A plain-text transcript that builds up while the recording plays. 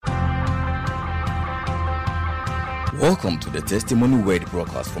Welcome to the Testimony Word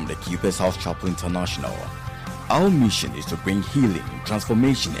broadcast from the Keepers House Chapel International. Our mission is to bring healing,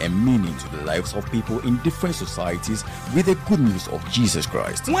 transformation, and meaning to the lives of people in different societies with the good news of Jesus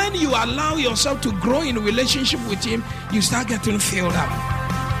Christ. When you allow yourself to grow in relationship with Him, you start getting filled up.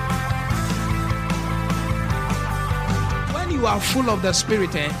 When you are full of the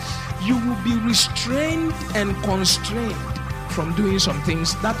Spirit, you will be restrained and constrained from doing some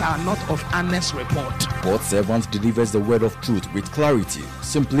things that are not of honest report. God's servant delivers the word of truth with clarity,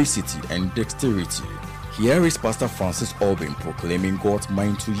 simplicity, and dexterity. Here is Pastor Francis Albin proclaiming God's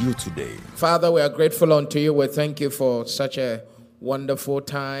mind to you today. Father, we are grateful unto you. We thank you for such a wonderful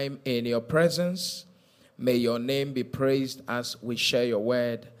time in your presence. May your name be praised as we share your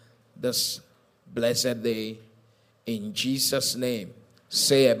word this blessed day. In Jesus' name,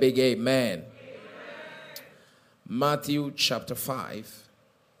 say a big amen. Matthew chapter 5,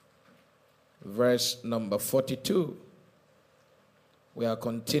 verse number 42. We are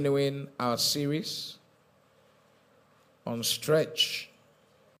continuing our series on stretch.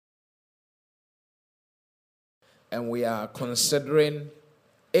 And we are considering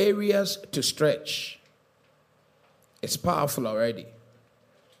areas to stretch. It's powerful already.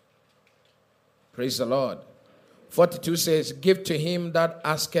 Praise the Lord. 42 says, give to him that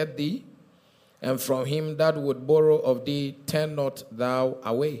asketh thee, and from him that would borrow of thee, turn not thou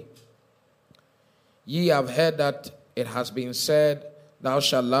away. Ye have heard that it has been said, thou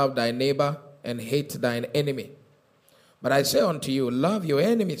shalt love thy neighbor and hate thine enemy. But I say unto you, love your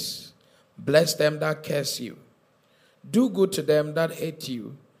enemies, bless them that curse you, do good to them that hate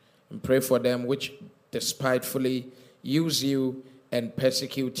you, and pray for them which despitefully use you and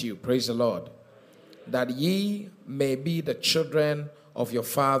persecute you. Praise the Lord. That ye may be the children of your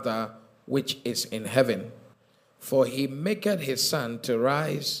Father which is in heaven. For he maketh his sun to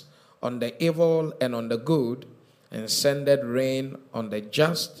rise on the evil and on the good, and sendeth rain on the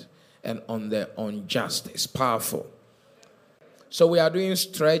just and on the unjust. It's powerful. So we are doing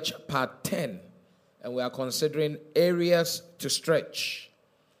stretch part 10, and we are considering areas to stretch.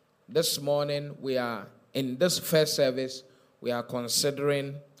 This morning, we are in this first service, we are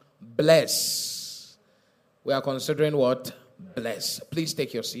considering bless. We are considering what? Bless. Please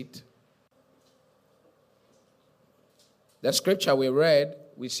take your seat. The scripture we read,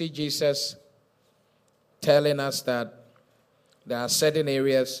 we see Jesus telling us that there are certain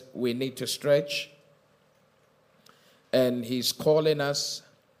areas we need to stretch. And he's calling us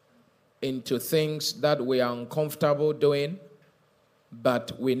into things that we are uncomfortable doing,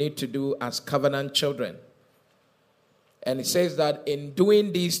 but we need to do as covenant children. And he says that in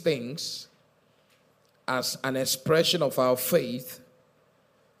doing these things, as an expression of our faith,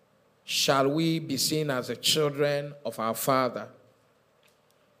 shall we be seen as the children of our Father.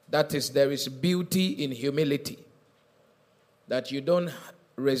 That is, there is beauty in humility. That you don't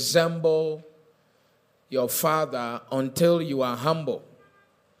resemble your Father until you are humble.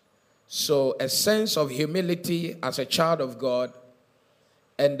 So a sense of humility as a child of God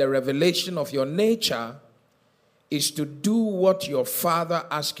and the revelation of your nature is to do what your Father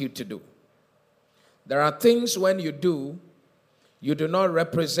asks you to do. There are things when you do not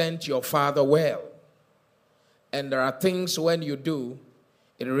represent your Father well. And there are things when you do,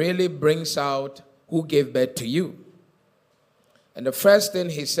 it really brings out who gave birth to you. And the first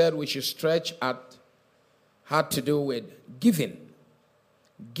thing he said we should stretch at had to do with giving.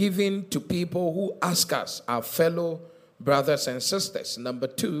 Giving to people who ask us, our fellow brothers and sisters. Number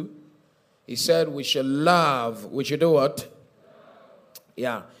 2, he said we should love. We should do what?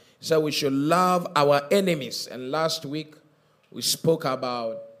 Yeah. He said we should love our enemies. And last week, we spoke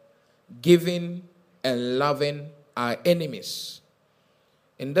about giving and loving our enemies.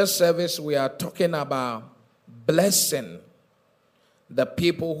 In this service, we are talking about blessing the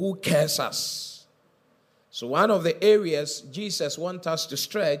people who curse us. So one of the areas Jesus wants us to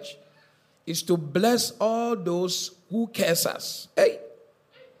stretch is to bless all those who curse us. Hey!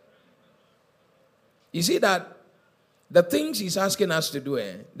 You see that the things he's asking us to do,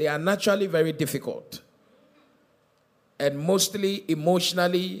 they are naturally very difficult. And mostly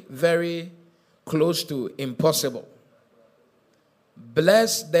emotionally very close to impossible.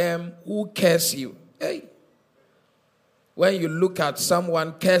 Bless them who curse you. Hey. When you look at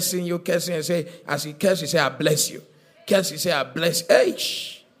someone cursing you, and say, as he curses, you say, I bless you. Curse, you say, I bless. Hey,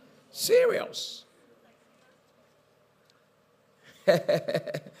 serious.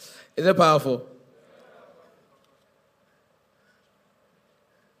 Is it powerful?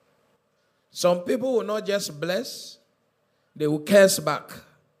 Some people will not just bless, they will curse back.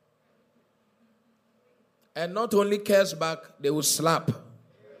 And not only curse back, they will slap.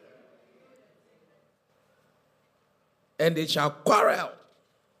 and they shall quarrel.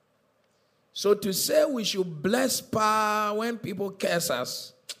 So to say we should bless power when people curse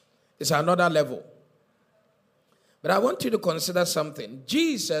us is another level. But I want you to consider something.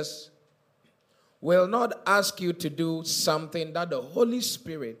 Jesus will not ask you to do something that the Holy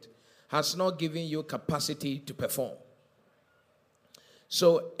Spirit has not given you capacity to perform.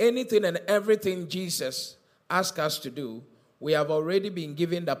 So anything and everything Jesus asks us to do, we have already been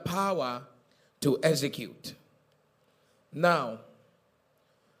given the power to execute. Now,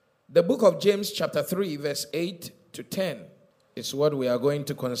 the book of James chapter 3 verse 8 to 10 is what we are going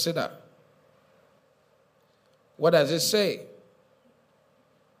to consider. What does it say?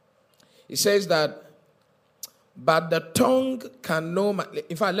 It says that, but the tongue can know...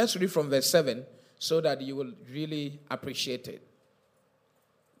 In fact, let's read from verse 7 so that you will really appreciate it.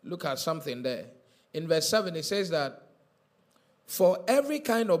 Look at something there. In verse 7, it says that, for every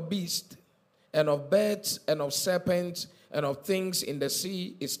kind of beast and of birds and of serpents and of things in the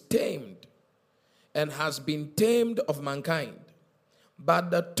sea is tamed and has been tamed of mankind.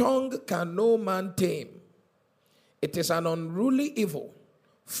 But the tongue can no man tame. It is an unruly evil,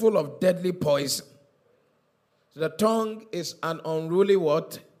 full of deadly poison. The tongue is an unruly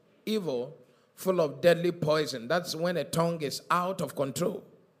what? Evil, full of deadly poison. That's when a tongue is out of control.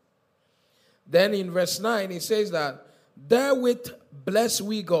 Then in verse 9, it says that, therewith bless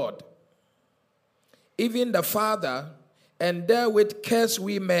we God, even the Father, and therewith curse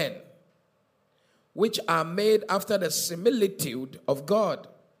we men, which are made after the similitude of God.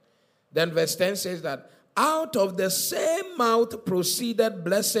 Then verse 10 says that, out of the same mouth proceeded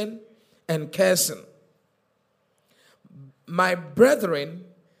blessing and cursing. My brethren,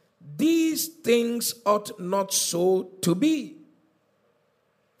 these things ought not so to be.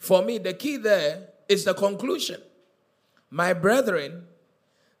 For me, the key there is the conclusion. My brethren,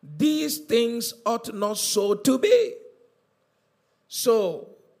 these things ought not so to be. So,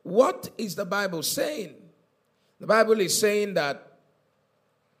 what is the Bible saying? The Bible is saying that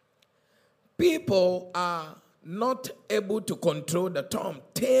people are not able to control the tongue,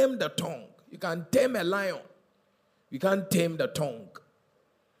 tame the tongue. You can tame a lion. You can't tame the tongue.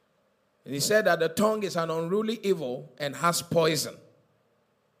 And he said that the tongue is an unruly evil and has poison.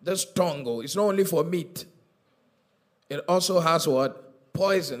 This tongue is not only for meat. It also has what?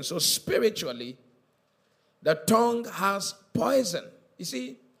 Poison. So spiritually, the tongue has poison. You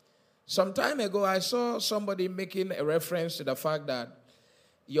see, some time ago I saw somebody making a reference to the fact that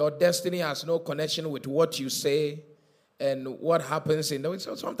your destiny has no connection with what you say and what happens in those.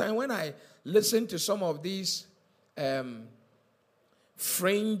 So sometimes when I listen to some of these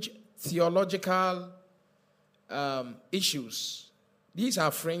fringe theological issues, these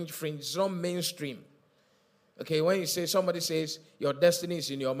are fringe, it's not mainstream. Okay, when you say, somebody says, your destiny is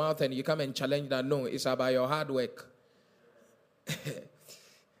in your mouth and you come and challenge that, no, it's about your hard work.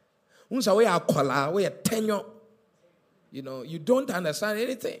 You know, you don't understand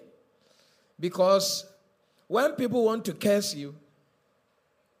anything. Because when people want to curse you,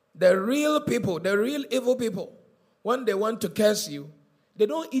 the real people, the real evil people, when they want to curse you, they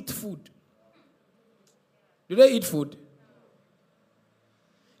don't eat food. Do they eat food?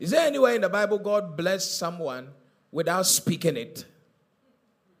 Is there anywhere in the Bible God blessed someone without speaking it?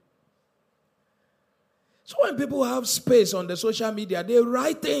 So when people have space on the social media, they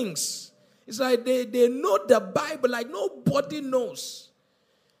write things. It's like they know the Bible like nobody knows.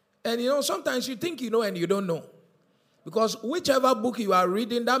 And you know, sometimes you think you know and you don't know. Because whichever book you are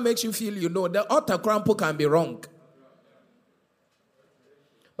reading, that makes you feel you know. The author crampo can be wrong.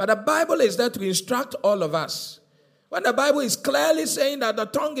 But the Bible is there to instruct all of us. When the Bible is clearly saying that the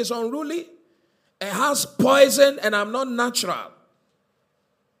tongue is unruly, it has poison, and I'm not natural.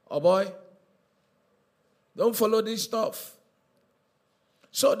 Oh boy, don't follow this stuff.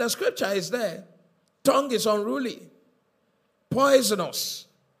 So the scripture is there. Tongue is unruly, poisonous.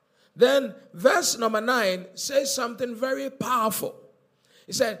 Then verse number 9 says something very powerful.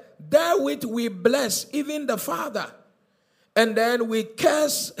 It said, therewith we bless even the Father, and then we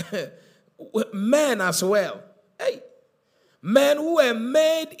curse men as well. Hey, men who are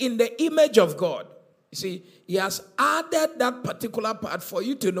made in the image of God. You see, he has added that particular part for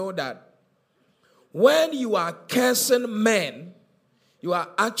you to know that when you are cursing men, you are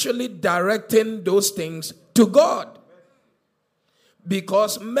actually directing those things to God.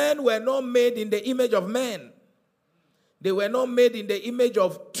 Because men were not made in the image of men. They were not made in the image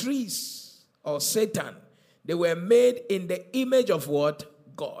of trees or Satan. They were made in the image of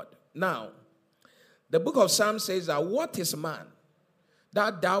what? God. Now, the book of Psalms says that what is man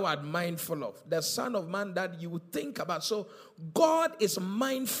that thou art mindful of? The Son of Man that you think about. So God is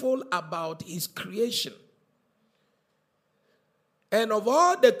mindful about his creation. And of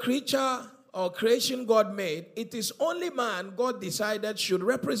all the creature or creation God made, it is only man God decided should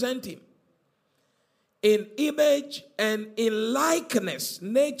represent him in image and in likeness,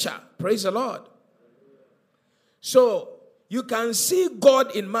 nature. Praise the Lord. So you can see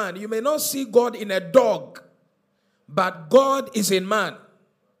God in man. You may not see God in a dog, but God is in man.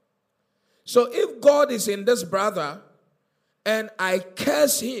 So if God is in this brother and I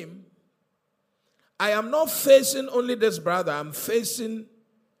curse him, I am not facing only this brother, I'm facing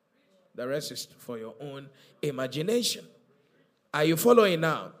the rest is for your own imagination. Are you following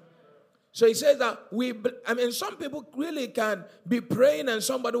now? So he says that some people really can be praying and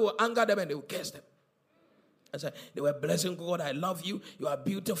somebody will anger them and they will curse them. I said, they were blessing God, I love you, you are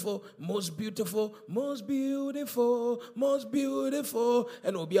beautiful, most beautiful, most beautiful, most beautiful.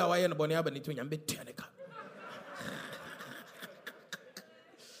 And we'll be our way and Bonnie Abanito and be Tenica.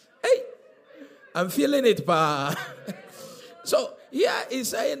 Hey, I'm feeling it, pa. So here he's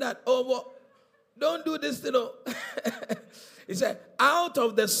saying that, don't do this, He said, out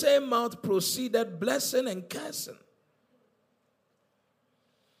of the same mouth proceeded blessing and cursing.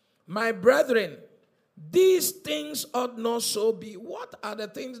 My brethren, these things ought not so be. What are the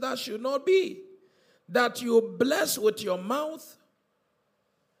things that should not be? That you bless with your mouth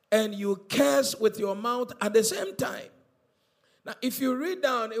and you curse with your mouth at the same time. Now, if you read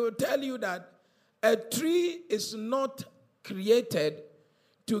down, it will tell you that a tree is not created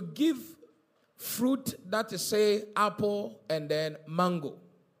to give fruit that is, say, apple and then mango.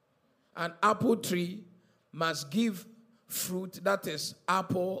 An apple tree must give fruit that is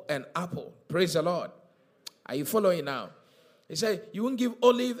apple and apple. Praise the Lord. Are you following now? He said, you won't give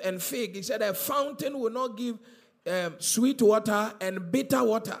olive and fig. He said, a fountain will not give sweet water and bitter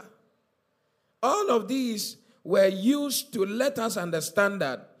water. All of these were used to let us understand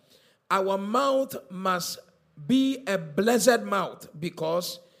that our mouth must be a blessed mouth,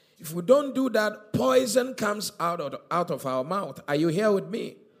 because if we don't do that, poison comes out of our mouth. Are you here with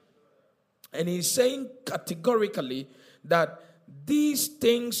me? And he's saying categorically that these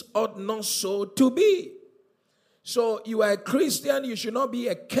things ought not so to be. So you are a Christian, you should not be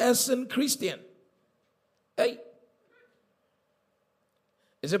a cursing Christian. Hey.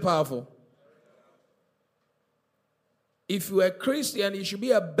 Is it powerful? If you are a Christian, you should be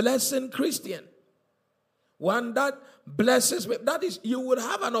a blessing Christian. One that blesses, that is, you would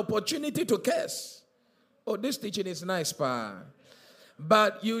have an opportunity to curse. Oh, this teaching is nice, pa.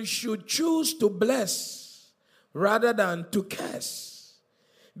 But you should choose to bless rather than to curse.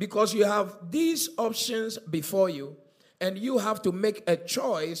 Because you have these options before you, and you have to make a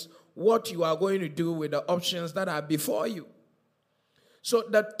choice what you are going to do with the options that are before you. So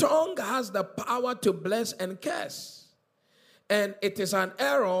the tongue has the power to bless and curse. And it is an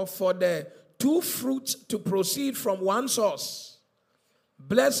error for the two fruits to proceed from one source.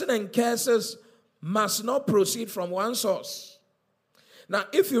 Blessing and curses must not proceed from one source. Now,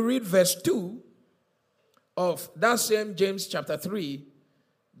 if you read verse 2 of that same James chapter 3,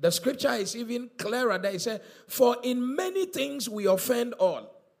 the scripture is even clearer. That it says, for in many things we offend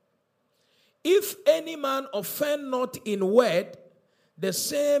all. If any man offend not in word, the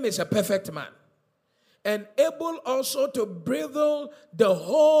same is a perfect man, and able also to bridle the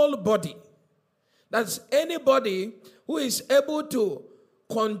whole body. That's anybody who is able to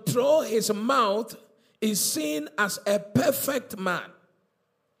control his mouth is seen as a perfect man.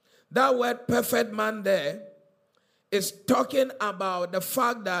 That word perfect man there is talking about the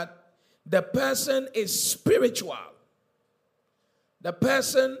fact that the person is spiritual. The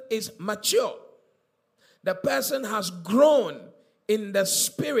person is mature. The person has grown in the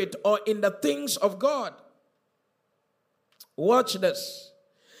spirit or in the things of God. Watch this.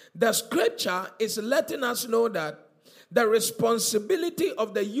 The scripture is letting us know that the responsibility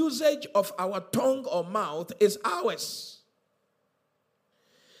of the usage of our tongue or mouth is ours.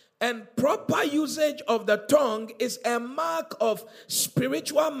 And proper usage of the tongue is a mark of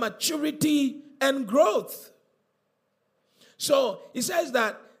spiritual maturity and growth. So he says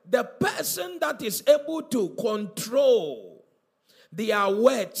that the person that is able to control their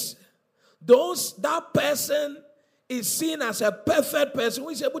words, that person is seen as a perfect person who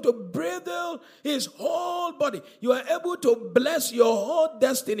is able to bridle his whole body. You are able to bless your whole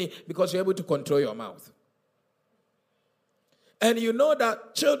destiny because you're able to control your mouth. And you know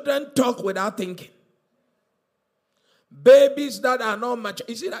that children talk without thinking. Babies that are not mature.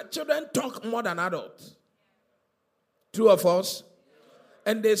 You see that children talk more than adults. True or false?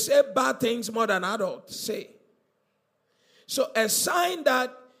 And they say bad things more than adults say. So a sign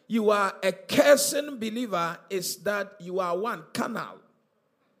that you are a cursing believer is that you are one, carnal.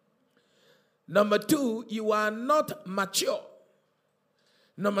 Number two, you are not mature.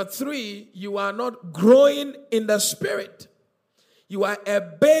 Number 3, you are not growing in the spirit. You are a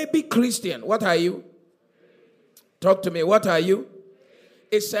baby Christian. What are you? Talk to me. What are you?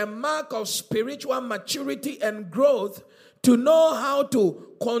 It's a mark of spiritual maturity and growth to know how to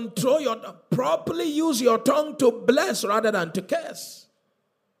control properly use your tongue to bless rather than to curse.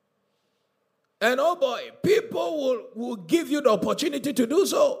 And oh boy, people will give you the opportunity to do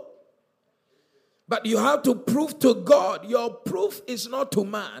so. But you have to prove to God. Your proof is not to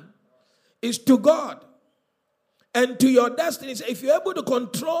man, it's to God. And to your destinies. If you're able to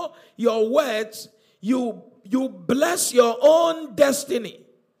control your words, you bless your own destiny.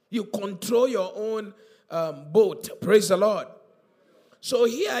 You control your own boat. Praise the Lord. So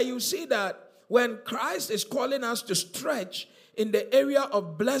here you see that when Christ is calling us to stretch in the area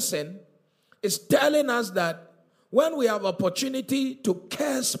of blessing, it's telling us that when we have opportunity to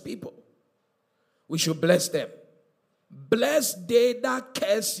curse people, we should bless them. Bless they that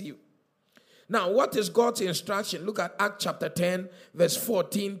curse you. Now, what is God's instruction? Look at Acts chapter 10, verse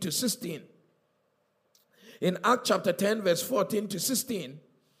 14 to 16. In Acts chapter 10, verse 14 to 16,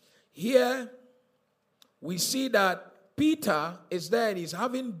 here we see that Peter is there and he's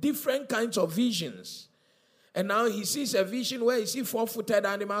having different kinds of visions. And now he sees a vision where he sees 4-footed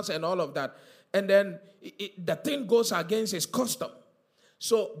animals and all of that. And then the thing goes against his custom.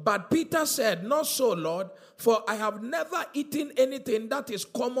 So, but Peter said, "Not so, Lord, for I have never eaten anything that is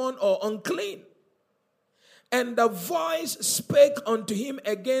common or unclean." And the voice spake unto him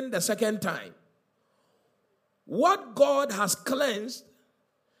again the second time, "What God has cleansed,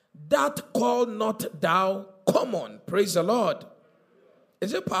 that call not thou common." Praise the Lord.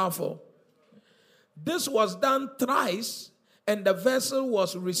 Is it powerful? This was done thrice, and the vessel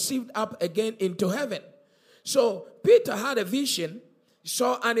was received up again into heaven. So Peter had a vision. He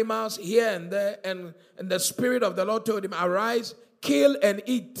saw animals here and there, and the Spirit of the Lord told him, "Arise, kill and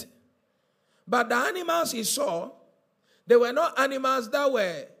eat." But the animals he saw, they were not animals that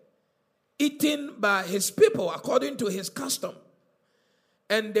were eaten by his people according to his custom.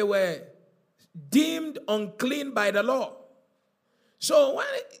 And they were deemed unclean by the law. So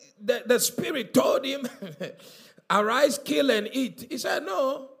when the Spirit told him, "Arise, kill and eat," he said,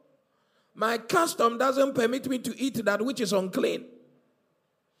 "No, my custom doesn't permit me to eat that which is unclean."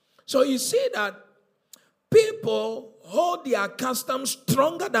 So you see that people hold their custom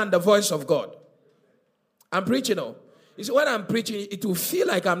stronger than the voice of God. I'm preaching now. You see, when I'm preaching, it will feel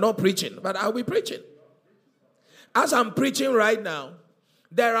like I'm not preaching, but I'll be preaching. As I'm preaching right now,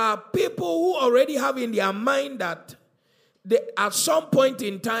 there are people who already have in their mind that at some point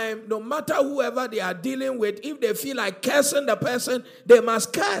in time, no matter whoever they are dealing with, if they feel like cursing the person, they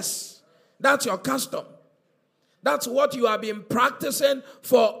must curse. That's your custom. That's what you have been practicing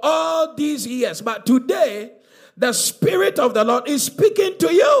for all these years. But today, the Spirit of the Lord is speaking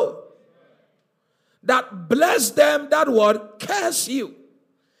to you. That bless them that would curse you.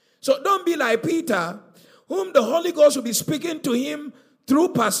 So don't be like Peter, whom the Holy Ghost will be speaking to him through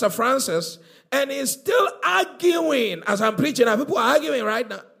Pastor Francis, and is still arguing as I'm preaching. And people are arguing right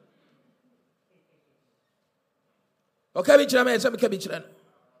now. Okay,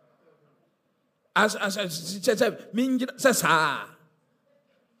 as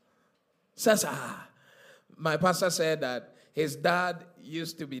my pastor said that his dad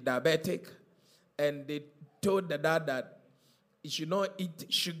used to be diabetic, and they told the dad that he should not eat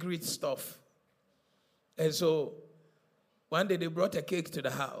sugary stuff. And so one day they brought a cake to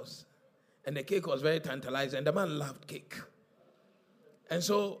the house, and the cake was very tantalizing, and the man loved cake. And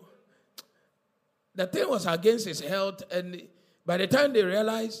so the thing was against his health, and by the time they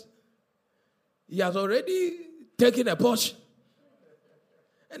realized, he has already taken a portion.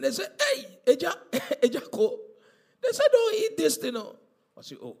 And they said, "Hey, Ejako." They said, "Don't eat this thing." I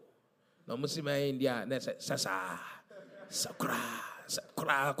said, "Oh, no, Muslim India." And they said, "Sasa, sakra,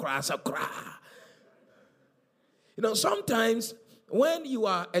 sakra, sakra." You know, sometimes when you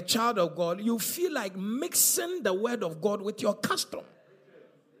are a child of God, you feel like mixing the word of God with your custom.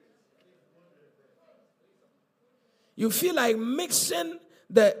 You feel like mixing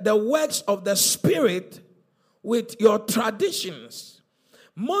the works of the Spirit with your traditions.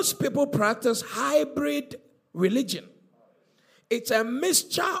 Most people practice hybrid religion. It's a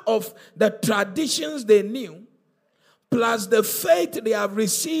mixture of the traditions they knew plus the faith they have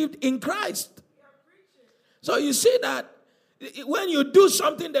received in Christ. So you see that when you do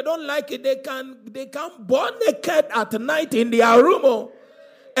something they don't like it, they can burn naked at night in their room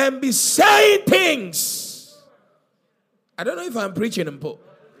and be saying things. I don't know if I'm preaching in Pope.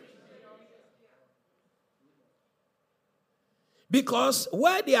 Because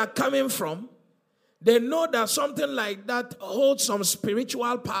where they are coming from, They know that something like that holds some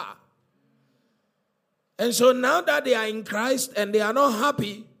spiritual power. And so now that they are in Christ and they are not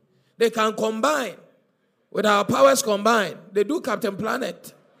happy, they can combine with our powers combined. They do Captain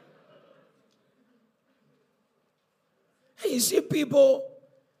Planet. You see people,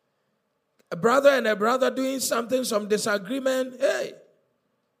 a brother and a brother doing something, some disagreement. Hey,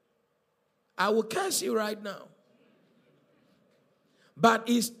 I will curse you right now. But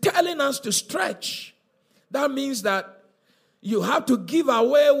he's telling us to stretch. That means that you have to give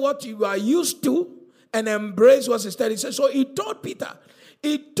away what you are used to and embrace what's instead. He said, so he told Peter,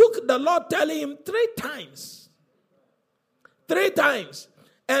 it took the Lord telling him 3 times. 3 times.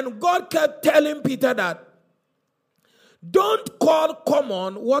 And God kept telling Peter that, don't call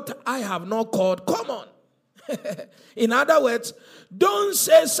common what I have not called common. In other words, don't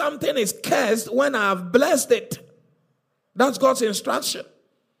say something is cursed when I have blessed it. That's God's instruction.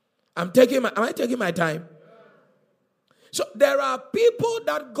 Am I taking my time? So there are people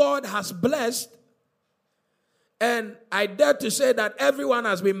that God has blessed, and I dare to say that everyone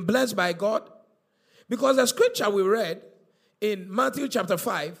has been blessed by God, because the scripture we read in Matthew chapter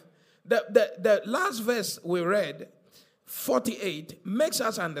 5, the last verse we read, 48, makes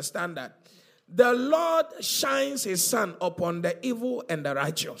us understand that the Lord shines his sun upon the evil and the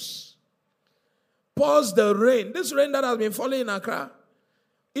righteous. Pours the rain. This rain that has been falling in Accra,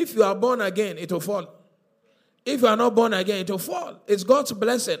 if you are born again, it will fall. If you are not born again, it will fall. It's God's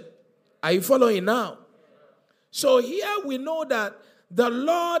blessing. Are you following now? So here we know that the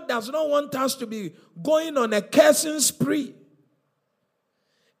Lord does not want us to be going on a cursing spree.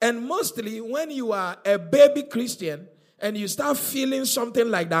 And mostly when you are a baby Christian and you start feeling something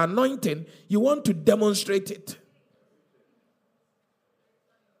like the anointing, you want to demonstrate it.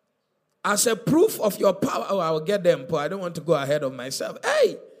 As a proof of your power. Oh, I will get them, but I don't want to go ahead of myself.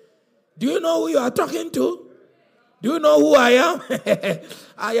 Hey, do you know who you are talking to? Do you know who I am?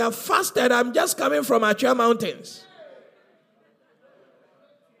 I have fasted. I'm just coming from Achia Mountains.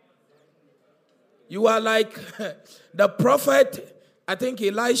 You are like the prophet, I think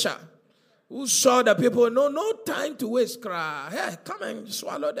Elisha, who saw the people, no time to waste. Hey, come and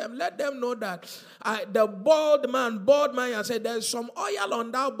swallow them. Let them know that the bald man, I said, there's some oil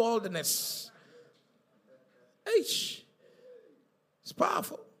on that baldness. It's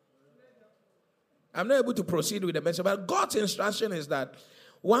powerful. I'm not able to proceed with the message, but God's instruction is that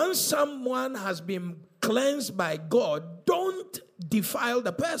once someone has been cleansed by God, don't defile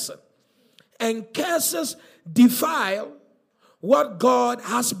the person. And curses defile what God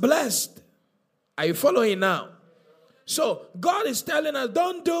has blessed. Are you following now? So God is telling us,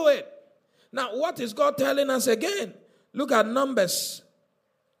 don't do it. Now, what is God telling us again? Look at Numbers.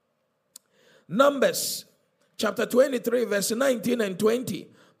 Numbers chapter 23, verse 19 and 20.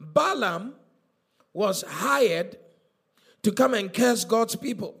 Balaam was hired to come and curse God's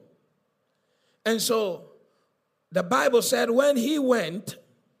people. And so the Bible said when he went,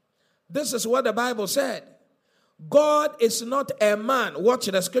 this is what the Bible said. God is not a man. Watch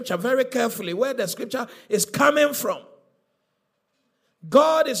the scripture very carefully, where the scripture is coming from.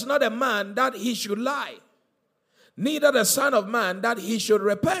 God is not a man that he should lie, neither the son of man that he should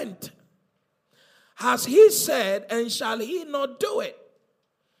repent. Has he said, and shall he not do it?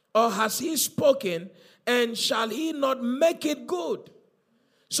 Or has he spoken, and shall he not make it good?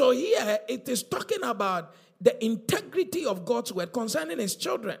 So here it is talking about the integrity of God's word concerning his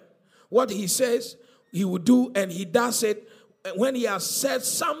children. What he says he will do, and he does it. When he has said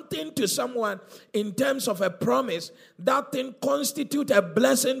something to someone in terms of a promise, that thing constitutes a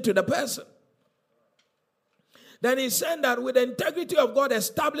blessing to the person. Then he said that with the integrity of God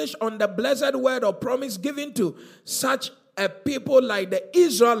established on the blessed word or promise given to such a people like the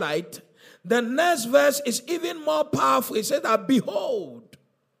Israelite, the next verse is even more powerful. It says that, behold,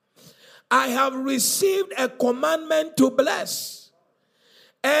 I have received a commandment to bless.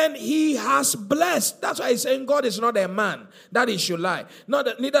 And he has blessed. That's why he's saying God is not a man that he should lie.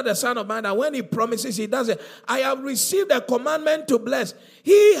 Neither the son of man that when he promises, he does it. I have received a commandment to bless.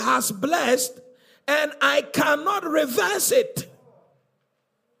 He has blessed, and I cannot reverse it.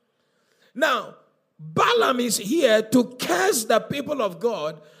 Now, Balaam is here to curse the people of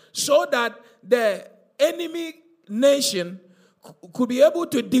God so that the enemy nation could be able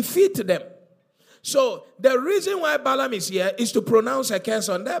to defeat them. So the reason why Balaam is here is to pronounce a curse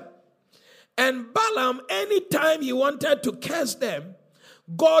on them. And Balaam, anytime he wanted to curse them,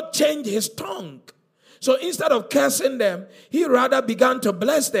 God changed his tongue. So instead of cursing them, he rather began to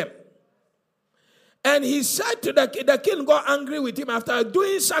bless them. And he said to the king got angry with him after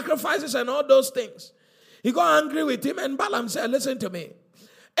doing sacrifices and all those things. He got angry with him, and Balaam said, listen to me.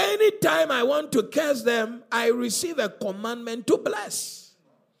 Anytime I want to curse them, I receive a commandment to bless.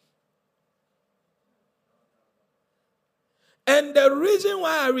 And the reason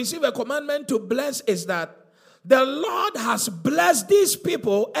why I receive a commandment to bless is that the Lord has blessed these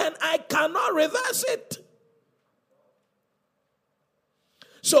people and I cannot reverse it.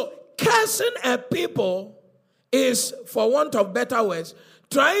 So cursing a people is, for want of better words,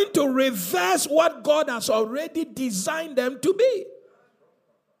 trying to reverse what God has already designed them to be.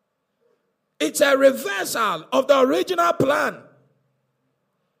 It's a reversal of the original plan.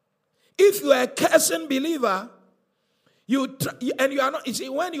 If you are a cursing believer, you are not. You see,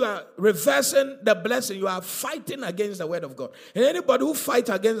 when you are reversing the blessing, you are fighting against the word of God. And anybody who fights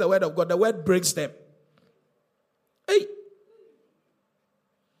against the word of God, the word breaks them. Hey.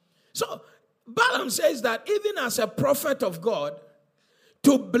 So Balaam says that even as a prophet of God,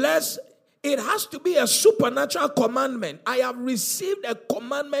 to bless, it has to be a supernatural commandment. I have received a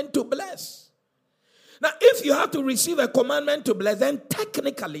commandment to bless. Now, if you have to receive a commandment to bless, then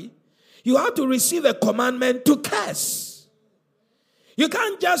technically, you have to receive a commandment to curse. You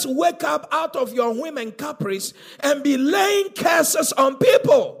can't just wake up out of your whim and caprice and be laying curses on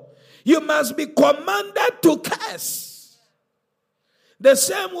people. You must be commanded to curse. The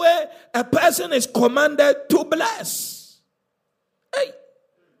same way a person is commanded to bless. Hey.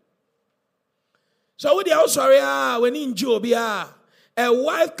 So with the house, sorry, when in Job, a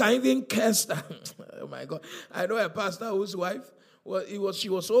wife can even curse them. Oh my God. I know a pastor whose wife, she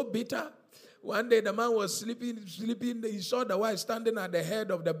was so bitter. One day the man was sleeping. He saw the wife standing at the head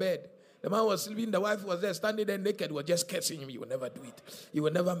of the bed. The man was sleeping. The wife was there standing there naked. He was just cursing him. You will never do it. You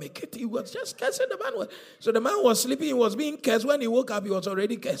will never make it. He was just cursing the man. So the man was sleeping. He was being cursed. When he woke up, he was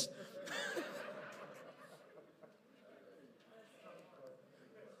already cursed.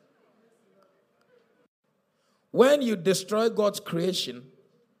 When you destroy God's creation,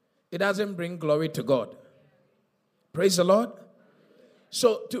 it doesn't bring glory to God. Praise the Lord.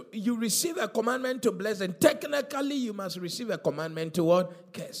 So you receive a commandment to bless, and technically you must receive a commandment to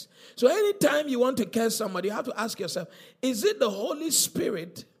what? Curse. So anytime you want to curse somebody, you have to ask yourself, is it the Holy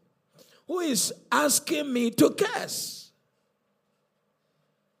Spirit who is asking me to curse?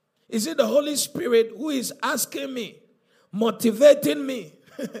 Is it the Holy Spirit who is asking me, motivating me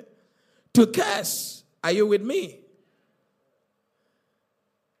to curse? Are you with me?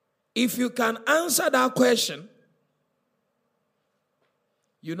 If you can answer that question,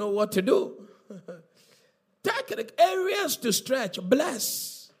 you know what to do. Take areas to stretch.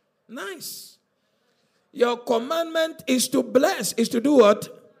 Bless. Nice. Your commandment is to bless. Is to do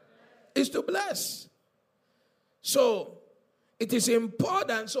what? Is to bless. So, it is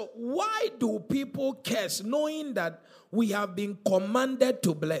important. So, why do people curse knowing that we have been commanded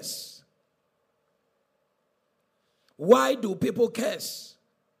to bless? Why do people curse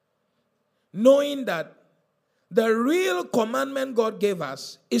knowing that the real commandment God gave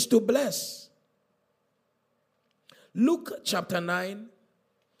us is to bless? Luke chapter 9,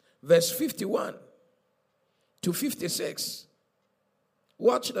 verse 51 to 56.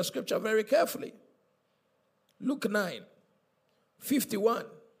 Watch the scripture very carefully. Luke 9, 51.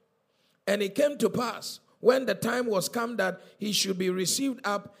 And it came to pass, when the time was come that he should be received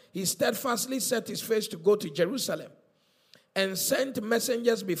up, he steadfastly set his face to go to Jerusalem, and sent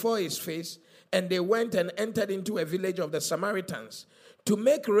messengers before his face, and they went and entered into a village of the Samaritans to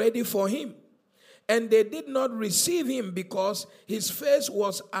make ready for him. And they did not receive him, because his face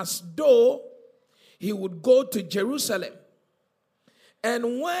was as though he would go to Jerusalem.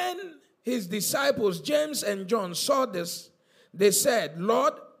 And when his disciples, James and John, saw this, they said,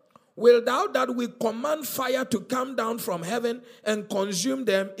 Lord, wilt thou that we command fire to come down from heaven and consume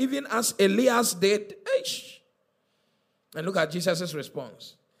them, even as Elias did? Eish. And look at Jesus'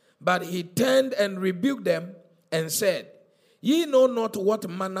 response. But he turned and rebuked them and said, Ye know not what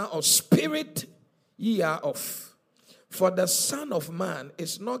manner of spirit ye are of. For the Son of Man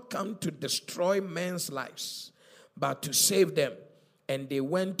is not come to destroy men's lives, but to save them. And they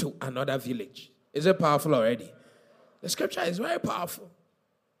went to another village. Is it powerful already? The scripture is very powerful.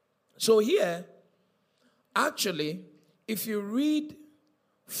 So here, actually, if you read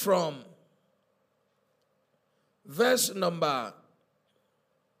from verse number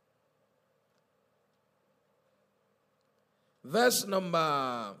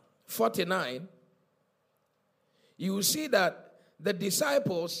 49, you will see that the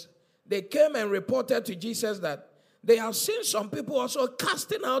disciples, they came and reported to Jesus that they have seen some people also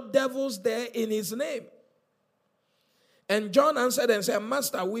casting out devils there in his name. And John answered and said,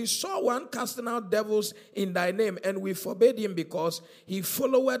 Master, we saw one casting out devils in thy name, and we forbade him because he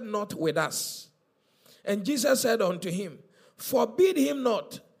followed not with us. And Jesus said unto him, forbid him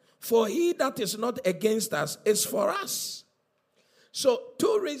not, for he that is not against us is for us. So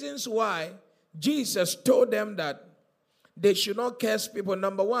 2 reasons why Jesus told them that they should not curse people.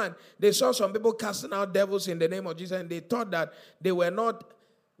 Number one, they saw some people casting out devils in the name of Jesus, and they thought that they were not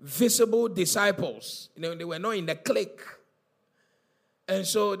visible disciples. They were not in the clique. And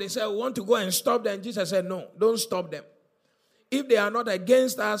so they said, we want to go and stop them. Jesus said, no, don't stop them. If they are not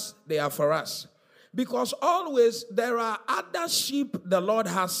against us, they are for us. Because always there are other sheep the Lord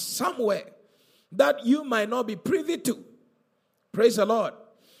has somewhere that you might not be privy to. Praise the Lord.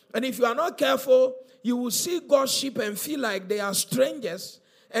 And if you are not careful, you will see God's sheep and feel like they are strangers,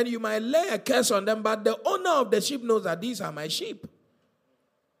 and you might lay a curse on them, but the owner of the sheep knows that these are my sheep.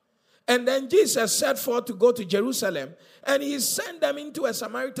 And then Jesus set forth to go to Jerusalem, and he sent them into a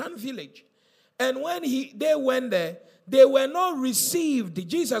Samaritan village. And when they went there, they were not received.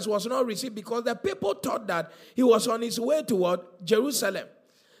 Jesus was not received because the people thought that he was on his way toward Jerusalem.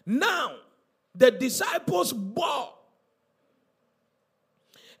 Now, the disciples bore.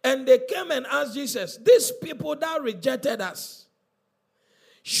 And they came and asked Jesus, these people that rejected us,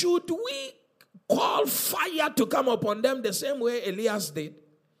 should we call fire to come upon them the same way Elias did?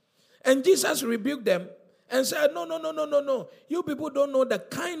 And Jesus rebuked them and said, no. You people don't know the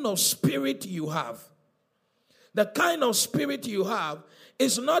kind of spirit you have. The kind of spirit you have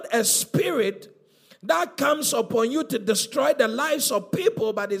is not a spirit that comes upon you to destroy the lives of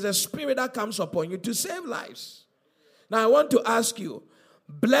people, but is a spirit that comes upon you to save lives. Now I want to ask you,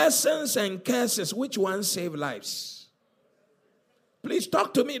 blessings and curses, which one save lives? Please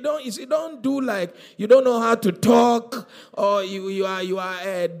talk to me. Don't do like you don't know how to talk, or you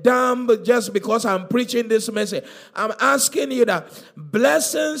are dumb just because I'm preaching this message. I'm asking you that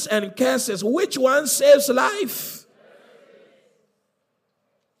blessings and curses, which one saves life?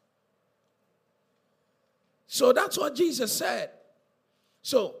 So that's what Jesus said.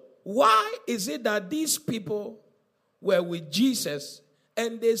 So why is it that these people were with Jesus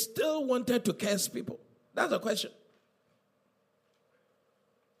and they still wanted to curse people? That's a question.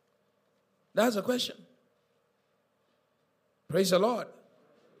 That's a question. Praise the Lord.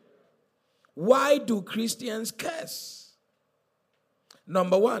 Why do Christians curse?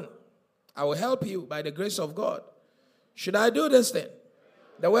 Number one, I will help you by the grace of God. Should I do this then?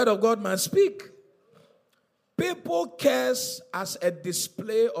 The word of God must speak. People curse as a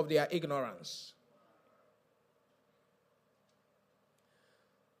display of their ignorance.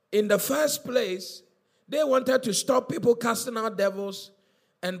 In the first place, they wanted to stop people casting out devils,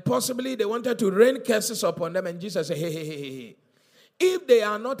 and possibly they wanted to rain curses upon them. And Jesus said, hey. If they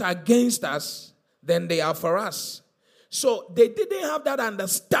are not against us, then they are for us. So they didn't have that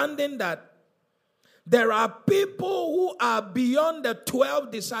understanding that there are people who are beyond the 12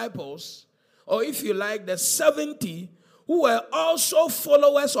 disciples, or if you like, the 70, who were also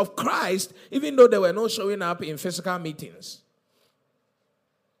followers of Christ, even though they were not showing up in physical meetings.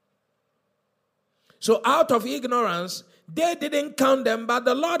 So out of ignorance, they didn't count them, but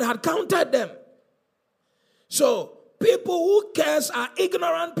the Lord had counted them. So people who curse are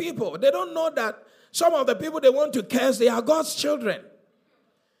ignorant people. They don't know that some of the people they want to curse, they are God's children.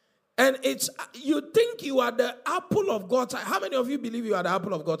 And you think you are the apple of God's eye. How many of you believe you are the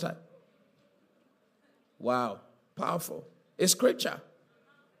apple of God's eye? Wow, powerful. It's scripture.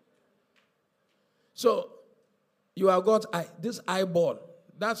 So you are God's eye. This eyeball.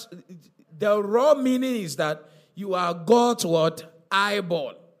 That's the raw meaning is that you are God's what?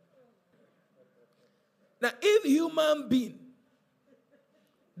 Eyeball. Now, if human being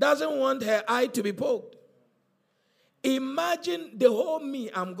doesn't want her eye to be poked, imagine the whole me,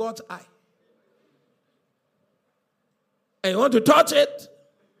 I'm God's eye. And you want to touch it?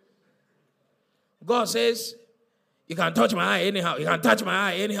 God says, you can touch my eye anyhow. You can touch my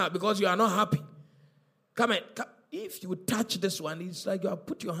eye anyhow because you are not happy. Come. If you touch this one, it's like you have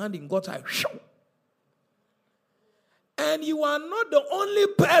put your hand in God's eye. And you are not the only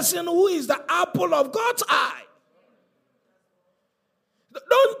person who is the apple of God's eye.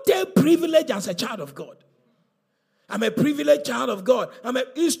 Don't take privilege as a child of God. I'm a privileged child of God.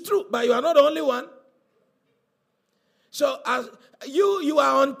 It's true, but you are not the only one. So as you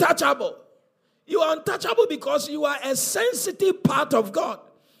are untouchable. You are untouchable because you are a sensitive part of God.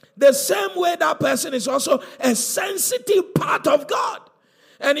 The same way that person is also a sensitive part of God.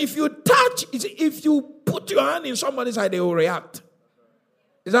 And if you put your hand in somebody's eye, they will react.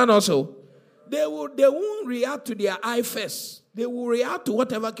 Is that not so? They won't react to their eye first. They will react to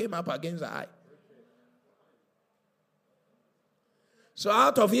whatever came up against the eye. So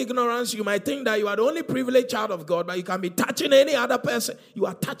out of ignorance, you might think that you are the only privileged child of God, but you can be touching any other person. You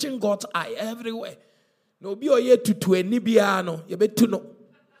are touching God's eye everywhere. No be oye tutu eni biya no, ye betu no.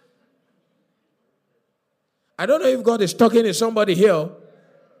 I don't know if God is talking to somebody here.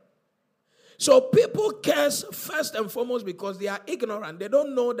 So people curse first and foremost because they are ignorant. They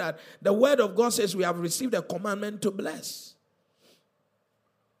don't know that the word of God says we have received a commandment to bless.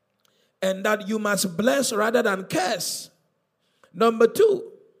 And that you must bless rather than curse. Number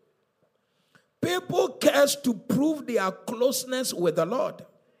 2, people curse to prove their closeness with the Lord.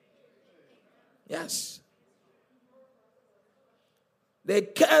 Yes. They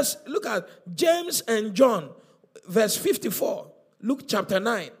curse. Look at James and John, verse 54. Luke chapter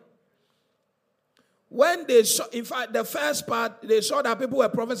 9. When they saw, in fact, the first part, they saw that people were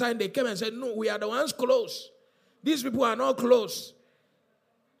prophesying. They came and said, no, we are the ones close. These people are not close.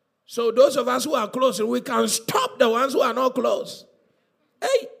 So those of us who are close, we can stop the ones who are not close.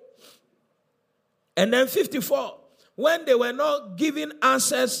 Hey. And then 54, when they were not given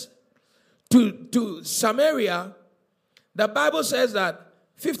access to Samaria, the Bible says that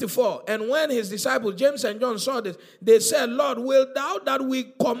 54, and when his disciples, James and John, saw this, they said, Lord, wilt thou that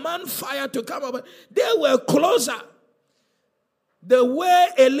we command fire to come up? They were closer the way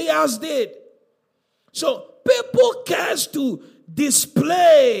Elias did. So people curse to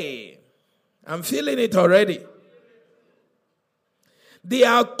display. I'm feeling it already.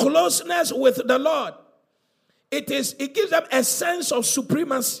 Their closeness with the Lord. It gives them a sense of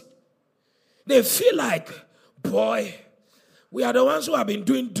supremacy. They feel like, boy, we are the ones who have been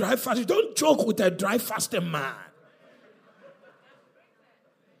doing dry fasting. Don't joke with a dry fasting man.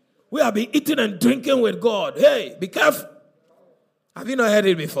 We have been eating and drinking with God. Hey, be careful. Have you not heard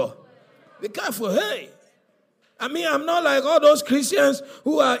it before? Be careful. Hey. I mean, I'm not like all those Christians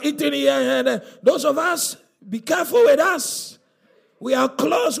who are eating here and there. Those of us, be careful with us. We are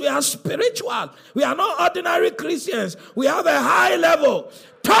close. We are spiritual. We are not ordinary Christians. We have a high level.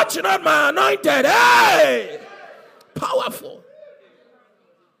 Touch not my anointed. Hey! Powerful.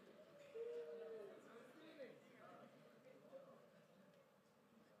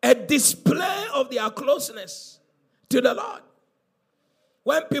 A display of their closeness to the Lord.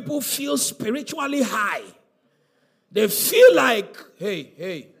 When people feel spiritually high, they feel like,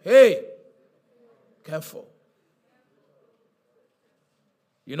 hey, careful.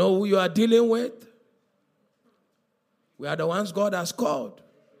 You know who you are dealing with? We are the ones God has called.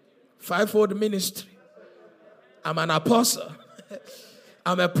 Fivefold ministry. I'm an apostle.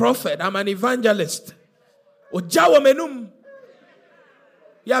 I'm a prophet. I'm an evangelist. Ojawa menum.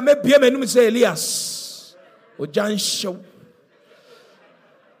 Ya me bie menum say Elias. Ojan show.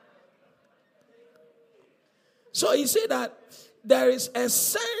 So you see that there is a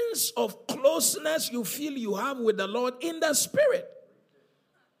sense of closeness you feel you have with the Lord in the spirit.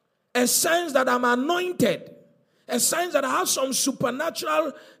 A sense that I'm anointed. A sense that I have some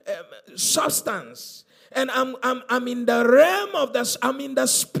supernatural substance. And I'm in the realm of I'm in the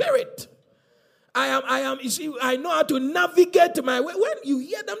spirit. I am, you see, I know how to navigate my way. When you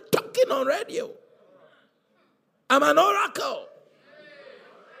hear them talking on radio, I'm an oracle.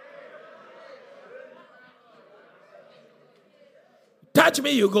 Touch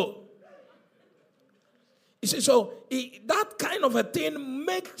me, you go. You see, so that kind of a thing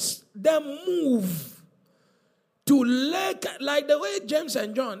makes them move to like the way James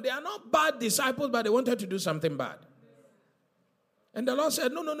and John, they are not bad disciples, but they wanted to do something bad. And the Lord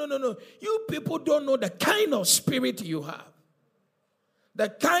said, no. You people don't know the kind of spirit you have. The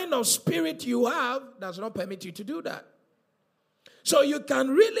kind of spirit you have does not permit you to do that. So you can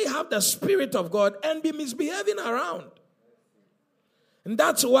really have the Spirit of God and be misbehaving around. And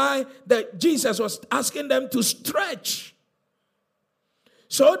that's why Jesus was asking them to stretch.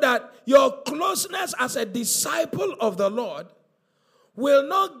 So that your closeness as a disciple of the Lord will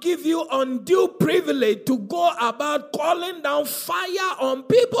not give you undue privilege to go about calling down fire on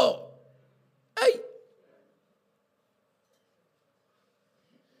people. Hey.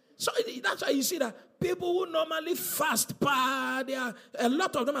 So that's why you see that people who normally fast, a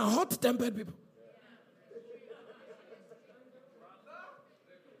lot of them are hot-tempered people.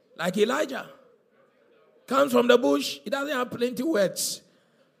 Like Elijah. Comes from the bush, he doesn't have plenty words.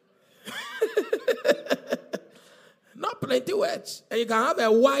 Not plenty words. And you can have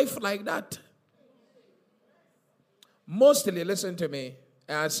a wife like that. Mostly, listen to me,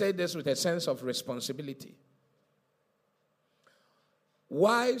 and I say this with a sense of responsibility.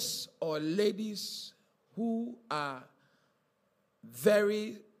 Wives or ladies who are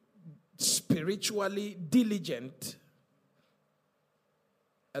very spiritually diligent,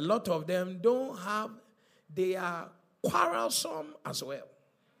 a lot of them they are quarrelsome as well.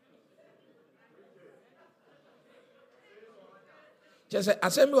 Just say,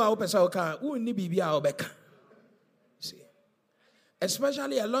 "Assemble our person who need be our back." See,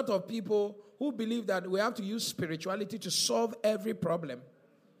 especially a lot of people who believe that we have to use spirituality to solve every problem.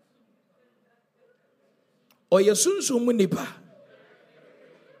 Or yesunsu munipa.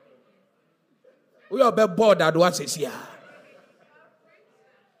 We are bored that what is here.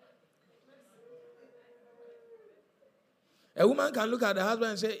 A woman can look at the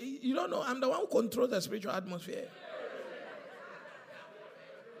husband and say, "You don't know, I'm the one who controls the spiritual atmosphere.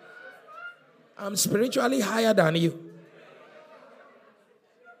 I'm spiritually higher than you."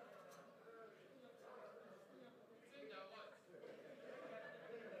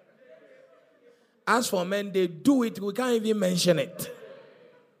 As for men, they do it, we can't even mention it.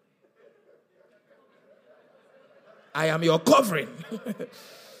 I am your covering.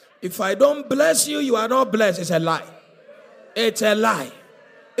 If I don't bless you, you are not blessed. It's a lie. It's a lie.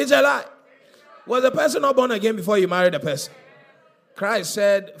 It's a lie. Was the person not born again before you married the person? Christ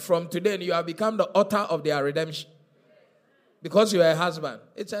said, from today you have become the author of their redemption. Because you are a husband.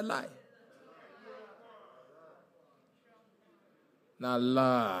 It's a lie. Now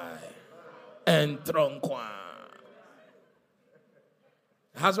lie. And tronkwa.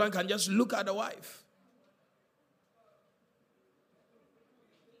 The husband can just look at the wife.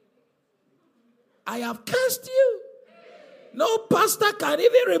 I have cursed you. No pastor can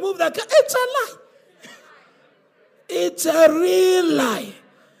even remove that. It's a lie. It's a real lie.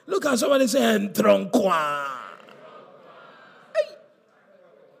 Look at somebody saying, "Tronkwa." Hey.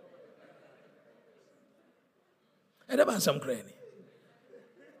 And about some granny.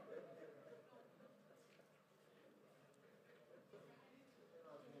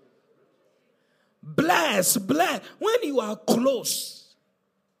 Bless. When you are close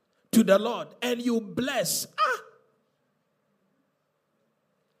to the Lord and you bless,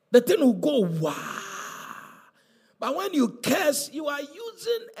 the thing will go wow. But when you curse, you are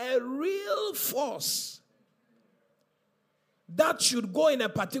using a real force that should go in a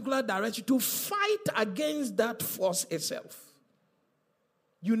particular direction to fight against that force itself.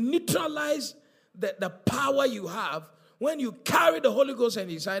 You neutralize the power you have when you carry the Holy Ghost and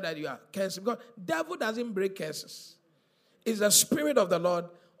decide that you are cursing. Because devil doesn't break curses. It's the Spirit of the Lord,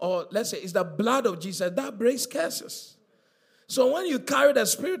 or let's say it's the blood of Jesus that breaks curses. So when you carry the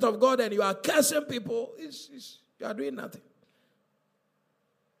Spirit of God and you are cursing people, you are doing nothing.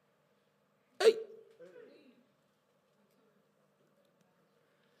 Hey.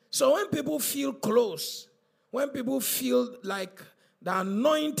 So when people feel close, when people feel like the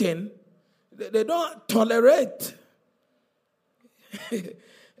anointing, they don't tolerate.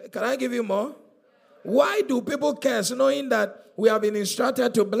 Can I give you more? Why do people curse knowing that we have been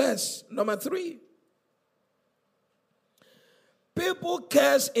instructed to bless? Number 3. People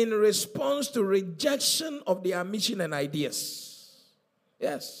curse in response to rejection of their mission and ideas.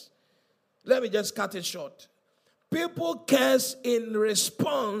 Yes. Let me just cut it short. People curse in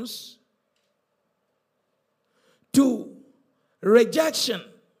response to rejection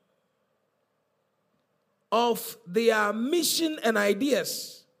of their mission and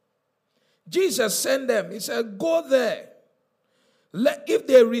ideas. Jesus sent them. He said, "Go there. If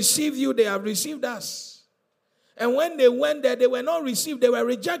they receive you, they have received us." And when they went there, they were not received. They were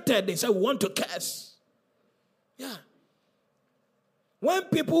rejected. They said, "We want to curse." Yeah. When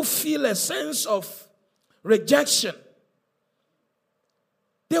people feel a sense of rejection,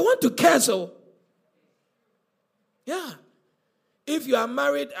 they want to curse. Yeah. If you are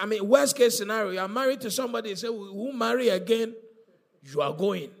married, worst case scenario, you are married to somebody, you say, "We'll marry again," you are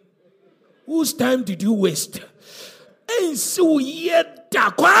going. Whose time did you waste?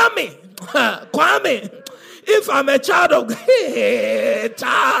 Kwame. If I'm a child of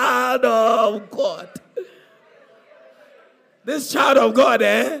God, this child of God,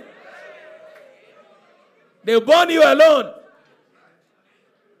 they born you alone.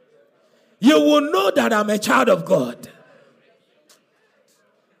 You will know that I'm a child of God.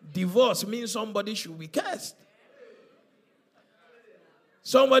 Divorce means somebody should be cursed.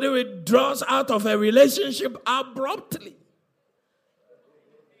 Somebody withdraws out of a relationship abruptly.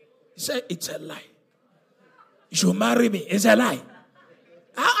 He said, "It's a lie. You should marry me." It's a lie.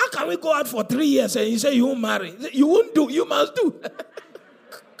 How can we go out for 3 years and you say you won't marry? You won't do. You must do.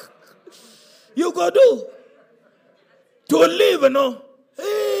 You go do. To live,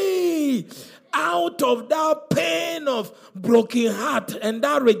 Hey, out of that pain of broken heart and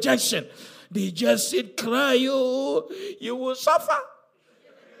that rejection, they just sit, cry. You will suffer.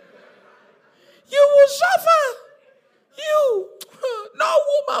 You will suffer. No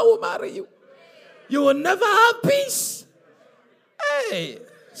woman will marry you. You will never have peace. Hey,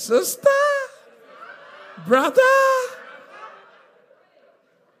 sister, brother,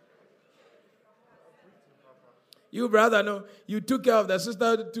 You, brother, no, you took care of the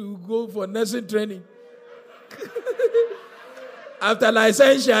sister to go for nursing training. After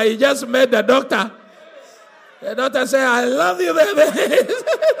licensure, he just met the doctor. The doctor said, I love you, baby.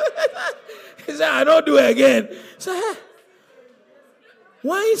 He said, I don't do it again. He said,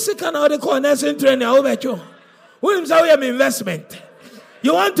 why is it kind of the nursing training? I bet you. Who say we have investment?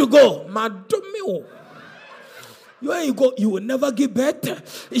 You want to go? Madam, when you go, you will never give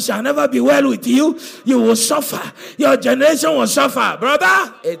birth. It shall never be well with you. You will suffer. Your generation will suffer.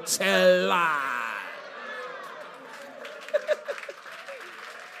 Brother, it's a lie.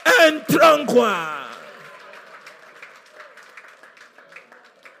 And tranquil.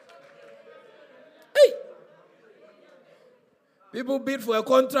 Hey. People bid for a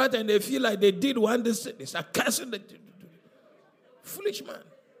contract and they feel like they did one this. It's a cursing. Foolish man.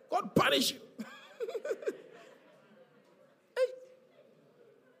 God punish you.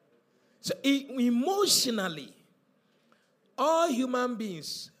 So emotionally, all human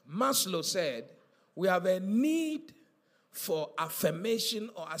beings, Maslow said, we have a need for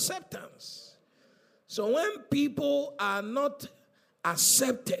affirmation or acceptance. So when people are not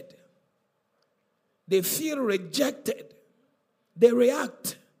accepted, they feel rejected, they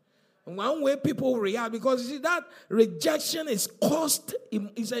react. One way people react, because you see that rejection is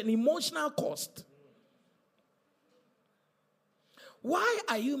an emotional cost. Why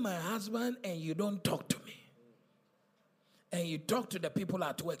are you my husband and you don't talk to me? And you talk to the people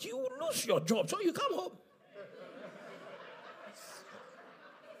at work, you will lose your job, so you come home.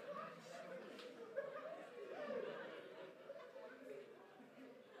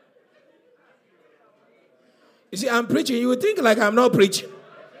 You see, I'm preaching. You would think like I'm not preaching.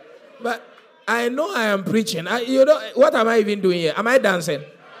 But I know I am preaching. What am I even doing here? Am I dancing?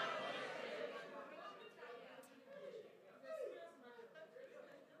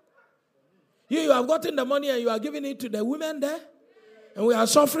 You have gotten the money and you are giving it to the women there. And we are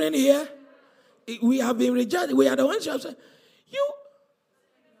suffering here. We have been rejected. We are the ones who have said,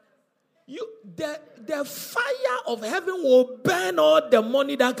 the fire of heaven will burn all the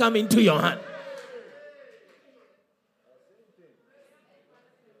money that come into your hand.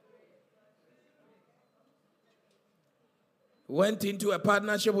 Went into a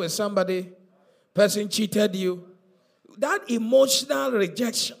partnership with somebody, person cheated you. That emotional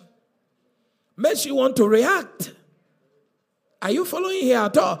rejection makes you want to react. Are you following here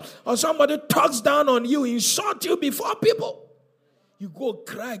at all? Or somebody talks down on you, insult you before people. You go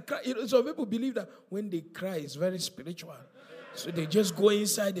cry. Some people believe that when they cry, it's very spiritual. So they just go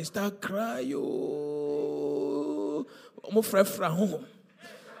inside, they start crying.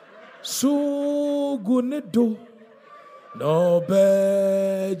 So good do. No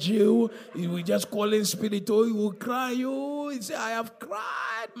bad you. We just call in spirit. Oh, you will cry. You say, I have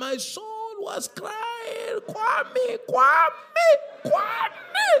cried. My soul was crying. Kwame.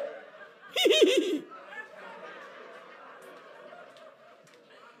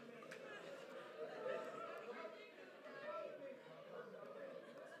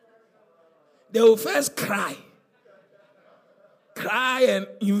 They will first cry and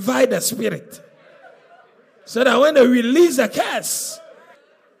invite the spirit, so that when they release the curse,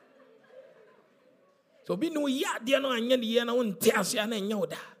 so be no ya dia no anya ne ye na won te ase na nya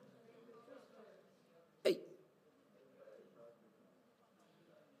oda. Hey,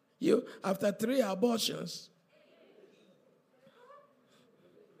 you after 3 abortions,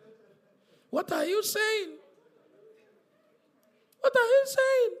 what are you saying? What are you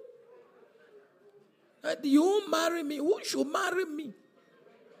saying? You won't marry me. Who should marry me?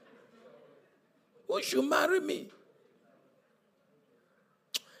 Who should marry me?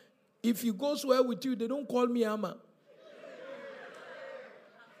 If he goes well with you, they don't call me Amma.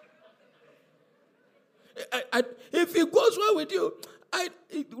 If he goes well with you,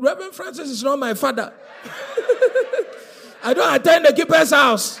 Reverend Francis is not my father. I don't attend the keeper's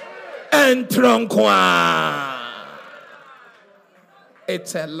house. And tronqua.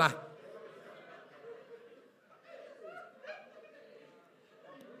 It's a lie.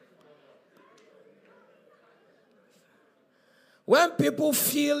 When people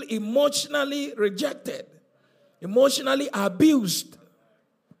feel emotionally rejected, emotionally abused,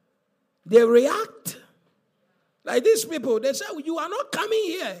 they react. Like these people, they say, you are not coming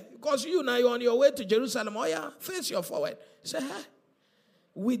here because you now you're on your way to Jerusalem. Oh yeah, face your forward. Say, hey,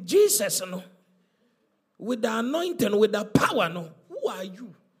 with Jesus, no, with the anointing, with the power, no, who are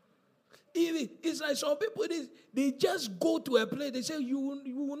you? It's like some people, they just go to a place, they say, we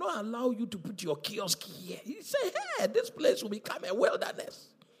will not allow you to put your kiosk here. He say, hey, this place will become a wilderness.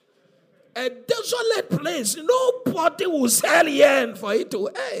 A desolate place. Nobody will sell here for it to,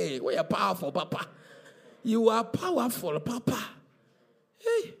 hey, we are powerful, Papa. You are powerful, Papa.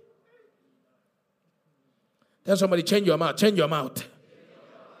 Hey. Tell somebody, change your mouth. Change your mouth.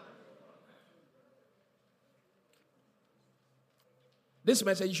 This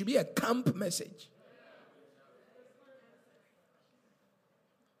message should be a camp message.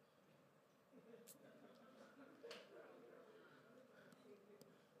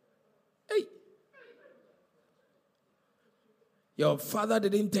 Hey. Your father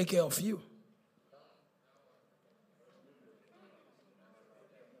didn't take care of you.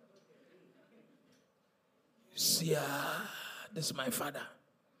 See, this is my father.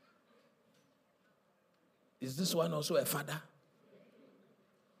 Is this one also a father?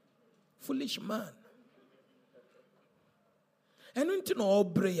 Foolish man. And into no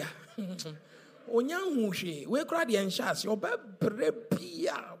breya. Onyanhushi, we cried the enchas, your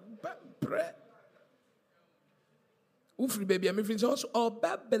pia, bre. Ufri baby, I'm friends also, or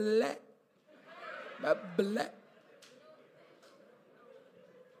babble.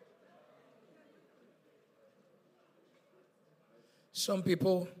 Some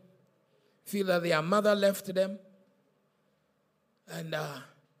people feel that their mother left them. And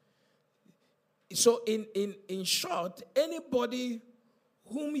so in short, anybody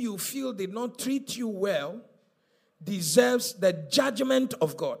whom you feel did not treat you well deserves the judgment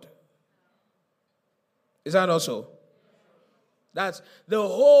of God. Is that also? That's the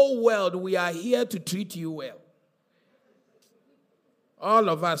whole world. We are here to treat you well. All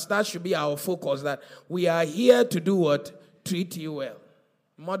of us, that should be our focus, that we are here to do what? Treat you well.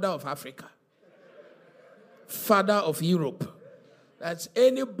 Mother of Africa. Father of Europe. That's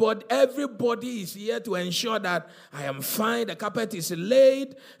anybody, everybody is here to ensure that I am fine, the carpet is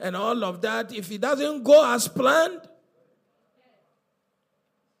laid, and all of that. If it doesn't go as planned,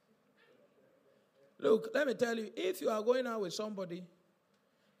 look, let me tell you, if you are going out with somebody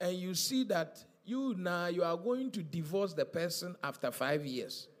and you see that you are going to divorce the person after 5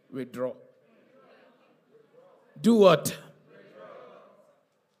 years, withdraw. Do what?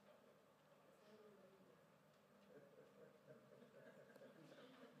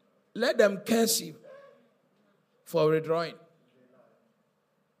 Let them curse you for withdrawing.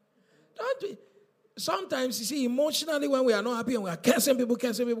 Sometimes, you see, emotionally, when we are not happy and we are cursing people,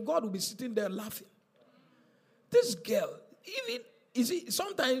 God will be sitting there laughing. This girl, even, you see,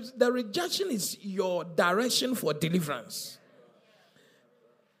 sometimes the rejection is your direction for deliverance.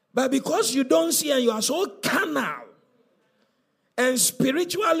 But because you don't see and you are so carnal and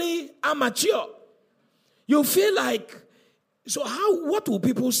spiritually amateur, you feel like, so what will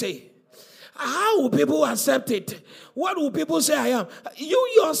people say? How will people accept it? What will people say I am? You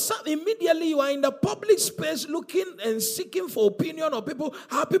yourself, immediately you are in the public space looking and seeking for opinion of people,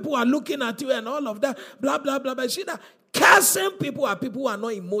 how people are looking at you and all of that, blah, blah, blah. But see that cursing people are people who are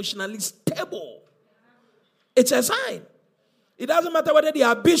not emotionally stable. It's a sign. It doesn't matter whether they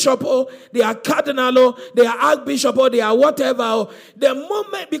are bishop or they are cardinal or they are archbishop or they are whatever. Or the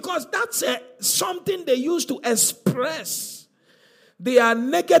moment, because that's something they use to express their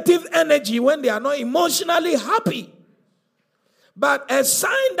negative energy when they are not emotionally happy. But a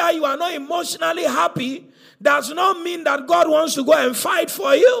sign that you are not emotionally happy does not mean that God wants to go and fight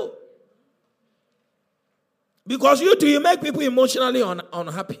for you. Because you make people emotionally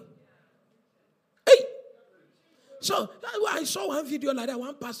unhappy. Hey! So I saw one video like that.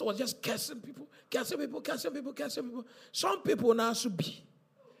 One pastor was just cursing people. Some people now should be.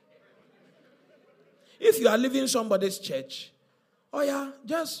 If you are leaving somebody's church, oh yeah,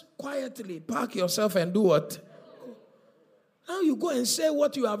 just quietly park yourself and do what? Now you go and say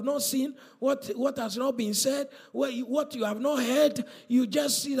what you have not seen, what has not been said, what you have not heard. You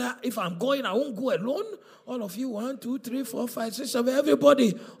just see that if I'm going, I won't go alone. All of you, 1, 2, 3, 4, 5, 6, 7,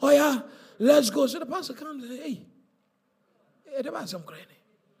 everybody. Oh yeah, let's go. So the pastor comes and says, hey, there was some crying.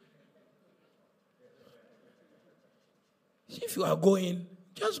 If you are going,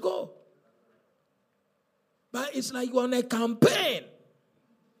 just go. But it's like you're on a campaign.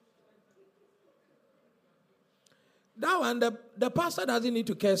 That one, the pastor doesn't need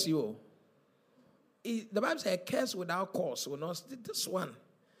to curse you. The Bible says, curse without cause will not. This one,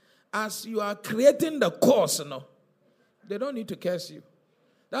 as you are creating the cause, they don't need to curse you.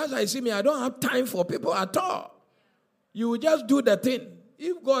 That's why you see me, I don't have time for people at all. You will just do the thing.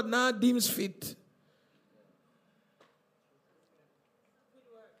 If God now deems fit.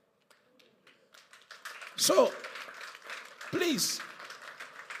 So, please,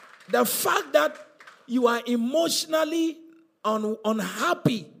 the fact that you are emotionally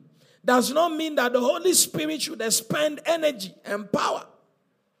unhappy does not mean that the Holy Spirit should expend energy and power.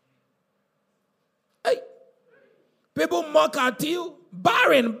 Hey, people mock at you,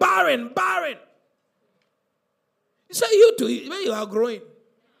 barren. He said, you too, when you are growing,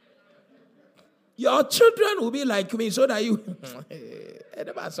 your children will be like me so that you.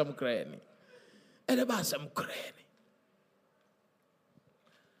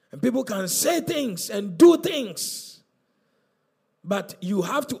 And people can say things and do things. But you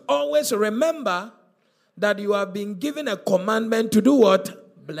have to always remember that you have been given a commandment to do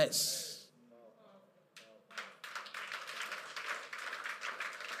what? Bless.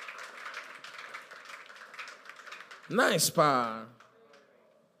 Nice, pa.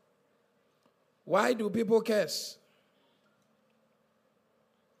 Why do people curse?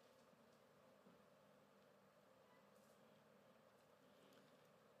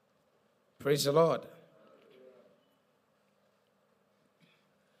 Praise the Lord.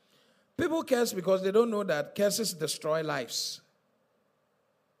 People curse because they don't know that curses destroy lives.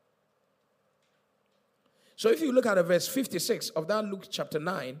 So if you look at verse 56 of that Luke chapter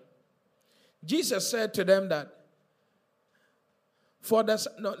 9, Jesus said to them that,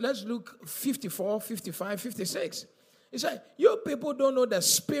 let's look 54, 55, 56. He said, you people don't know the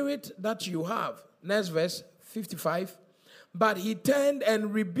spirit that you have. Next verse, 55. But he turned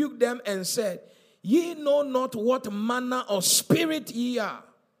and rebuked them and said, ye know not what manner of spirit ye are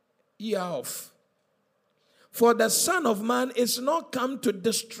of. For the Son of Man is not come to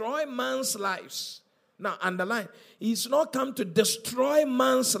destroy man's lives. Now underline, he's not come to destroy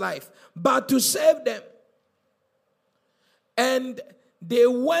man's life, but to save them. And they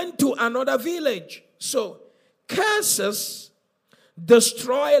went to another village. So curses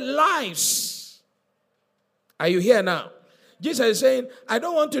destroy lives. Are you here now? Jesus is saying, I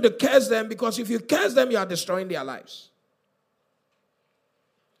don't want you to curse them, because if you curse them, you are destroying their lives.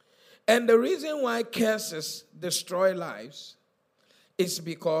 And the reason why curses destroy lives is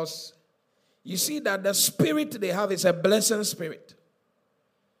because you see that the spirit they have is a blessing spirit.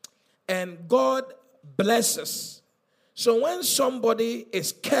 And God blesses. So when somebody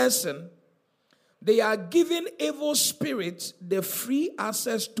is cursing, they are giving evil spirits the free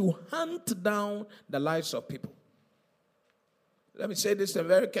access to hunt down the lives of people. Let me say this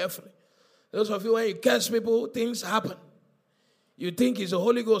very carefully. Those of you, when you curse people, things happen. You think it's the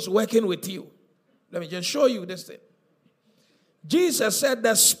Holy Ghost working with you. Let me just show you this thing. Jesus said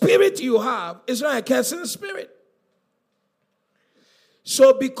the spirit you have is not a cursing spirit.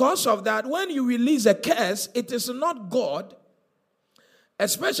 So because of that, when you release a curse, it is not God.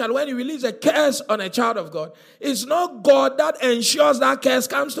 Especially when you release a curse on a child of God, it's not God that ensures that curse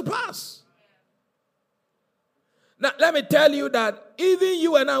comes to pass. Now, let me tell you that even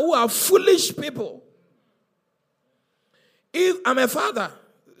you and I, who are foolish people, if I'm a father,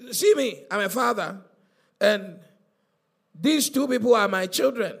 see me, I'm a father, and these two people are my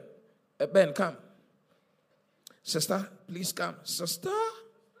children. Ben, come. Sister, please come. Sister?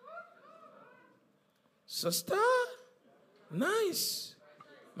 Nice.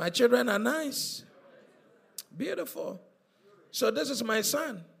 My children are nice. Beautiful. So this is my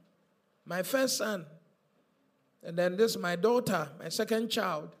son, my first son. And then this is my daughter, my second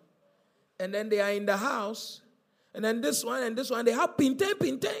child. And then they are in the house. And then this one and this one, they have pinte.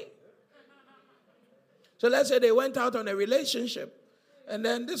 So let's say they went out on a relationship. And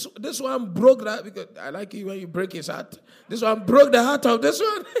then this one broke that, because I like it when you break his heart. This one broke the heart of this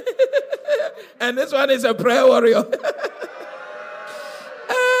one. And this one is a prayer warrior.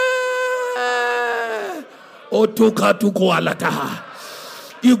 Otuka tuku alata.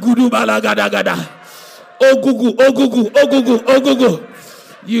 Igudu balagadagada. Ogugu.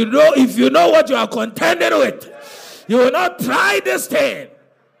 You know, if you know what you are contending with, you will not try this thing.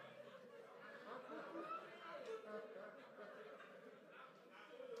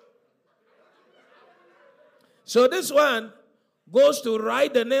 So this one goes to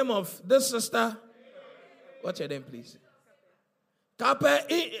write the name of this sister. What's your name, please?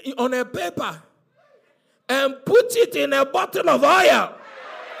 Kape on a paper and put it in a bottle of oil.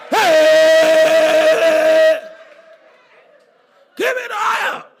 Hey! Give me the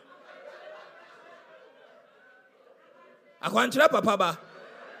oil. Akwanchira papa ba.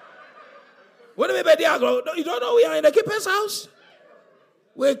 What do we be there? You don't know we are in the keeper's house?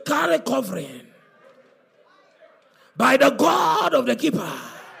 We carry covering. By the God of the keeper.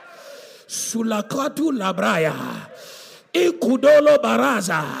 Sulakatu labraya. Ikudolo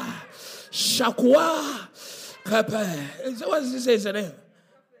baraza. Shakwa. Kape. What does it say? Name?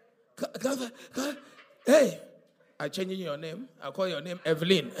 Hey. I'm changing your name. I'll call your name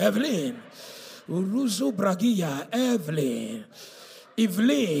Evelyn. Uruzu Bragia. Evelyn.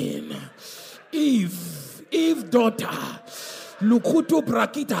 Eve daughter. Lukutu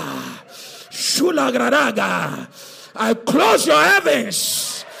Prakita. Shula Gradaga. I close your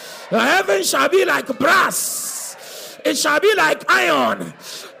heavens. The heavens shall be like brass. It shall be like iron.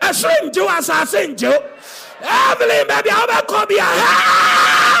 A swing Jew, assassin Jew. Evelyn, baby, I'll come here.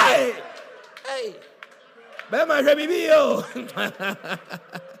 Hey! Hey! Bema, let me be you.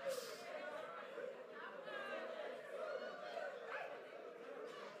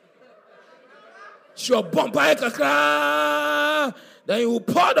 Sure, bumper kakra. Then you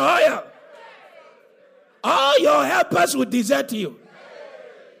pour the oil. All your helpers will desert you.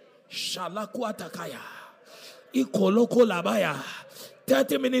 Shalaku atakaya. Ikoloko labaya.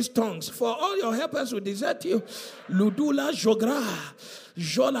 30 minutes tongues. For all your helpers will desert you. Ludula jogra.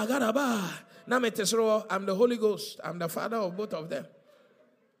 Jola garaba. Nametesro, I'm the Holy Ghost. I'm the father of both of them.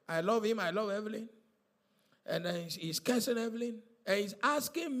 I love him. I love Evelyn. And then he's cursing Evelyn. And he's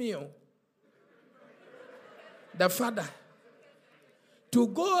asking me, the father, to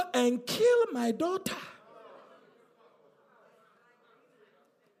go and kill my daughter.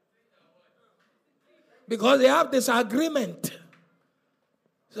 Because they have this agreement.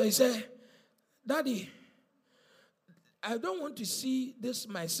 So he said, Daddy, I don't want to see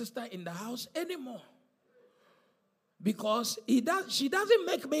my sister in the house anymore. Because she doesn't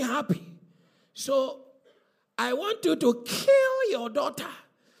make me happy. So I want you to kill your daughter.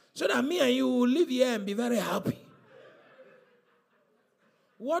 So that me and you will live here and be very happy.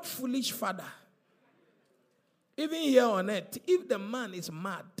 What foolish father. Even here on earth, if the man is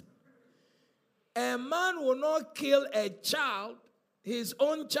mad, a man will not kill a child, his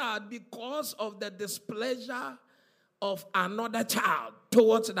own child, because of the displeasure of another child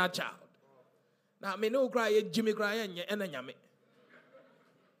towards that child. Now, me no cry, Jimmy cry, and nyame.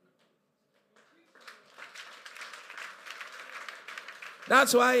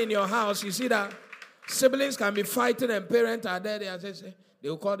 That's why in your house, you see that siblings can be fighting and parents are there. They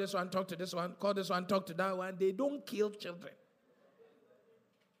will call this one, talk to this one, call this one, talk to that one. They don't kill children.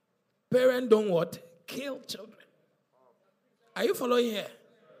 Parents don't what? Kill children. Are you following here?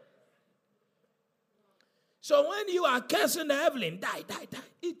 So when you are cursing Evelyn, die.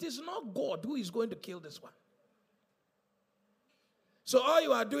 It is not God who is going to kill this one. So all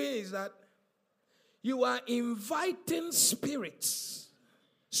you are doing is that you are inviting spirits,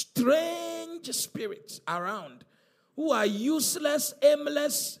 strange spirits around who are useless,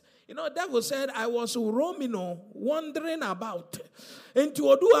 aimless. You know, devil said, I was Romino wandering about. Into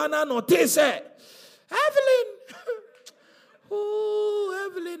Oduana notice, Evelyn. Oh,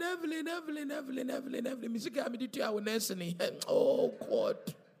 Evelyn. Oh, God.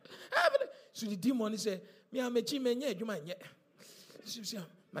 Evelyn. So the demon said,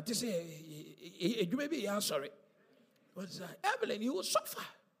 Matisse say, you may be sorry. What's that? Evelyn, you will suffer.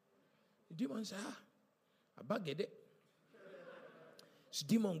 The demon said, I bag it. So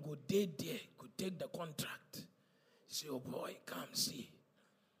demon go there, go take the contract. Say, oh boy, come see.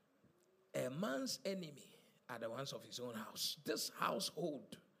 A man's enemy are the ones of his own house. This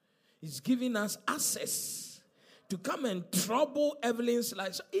household is giving us access to come and trouble Evelyn's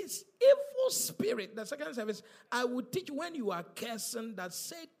life. So it's evil spirit. The second service, I will teach when you are cursing that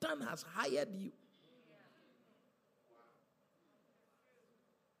Satan has hired you.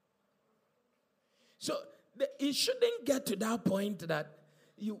 So it shouldn't get to that point that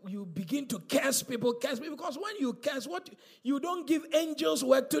you begin to curse people, because when you curse, you don't give angels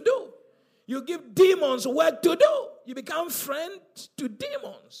work to do. You give demons work to do. You become friends to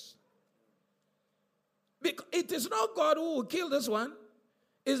demons. Because it is not God who will kill this one.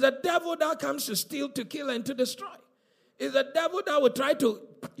 It's the devil that comes to steal, to kill, and to destroy. It's the devil that will try to...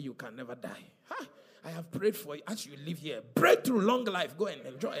 You can never die. I have prayed for you as you live here. Breakthrough, long life. Go and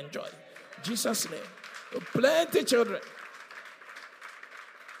enjoy. Jesus' name. Plenty children.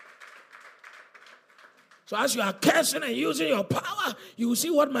 So as you are cursing and using your power, you will see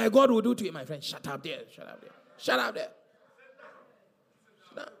what my God will do to you, my friend. Shut up there.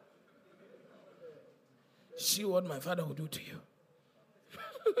 Now, see what my Father will do to you.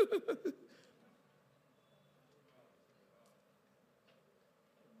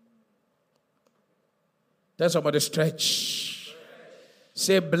 Tell somebody, stretch.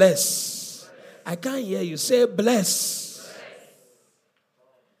 Say bless. I can't hear you. Say bless.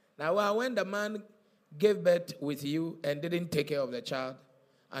 Now, when the man gave birth with you and didn't take care of the child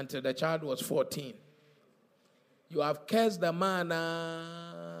until the child was 14, you have cursed the man.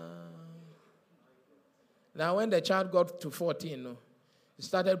 Now, when the child got to 14, he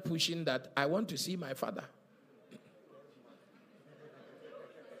started pushing that, I want to see my father.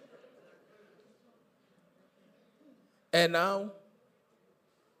 And now,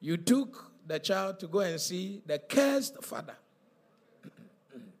 you took the child to go and see the cursed father.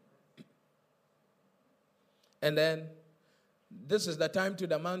 And then, this is the time to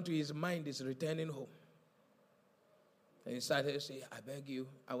the man to his mind is returning home. And he started to say, I beg you,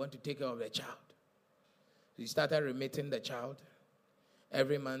 I want to take care of the child. He started remitting the child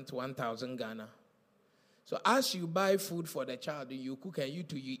every month 1,000 Ghana. So as you buy food for the child, you cook and you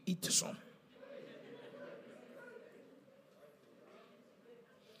eat some.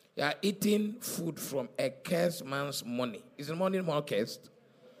 You are eating food from a cursed man's money. Is the money more cursed?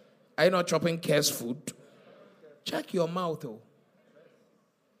 Are you not chopping cursed food? Check your mouth, oh.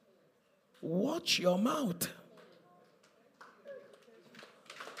 Watch your mouth.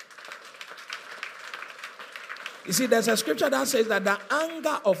 You see, there's a scripture that says that the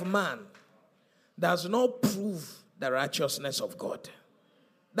anger of man does not prove the righteousness of God.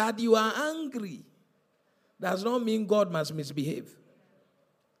 That you are angry does not mean God must misbehave.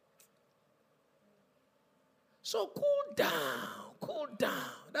 So cool down.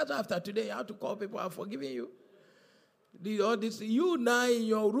 That's why after today you have to call people, I've forgiven you. You now in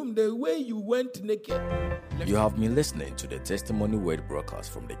your room, the way you went naked. You have been listening to the Testimony Word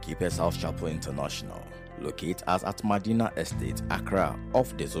broadcast from the Keeper's House Chapel International, located at Medina Estate, Accra,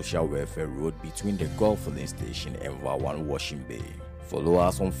 off the Social Welfare Road between the Gulf Filling Station and Vawan Washing Bay. Follow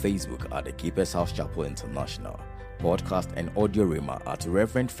us on Facebook at the Keeper's House Chapel International, podcast and audio rema at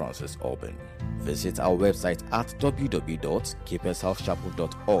Reverend Francis Auburn. Visit our website at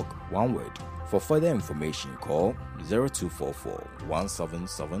www.keepershousechapel.org, one word. For further information, call 0244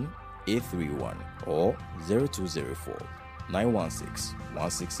 177 831 or 0204 916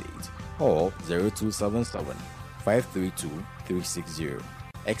 168 or 0277 532 360.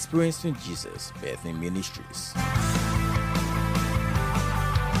 Experiencing Jesus Birthing Ministries.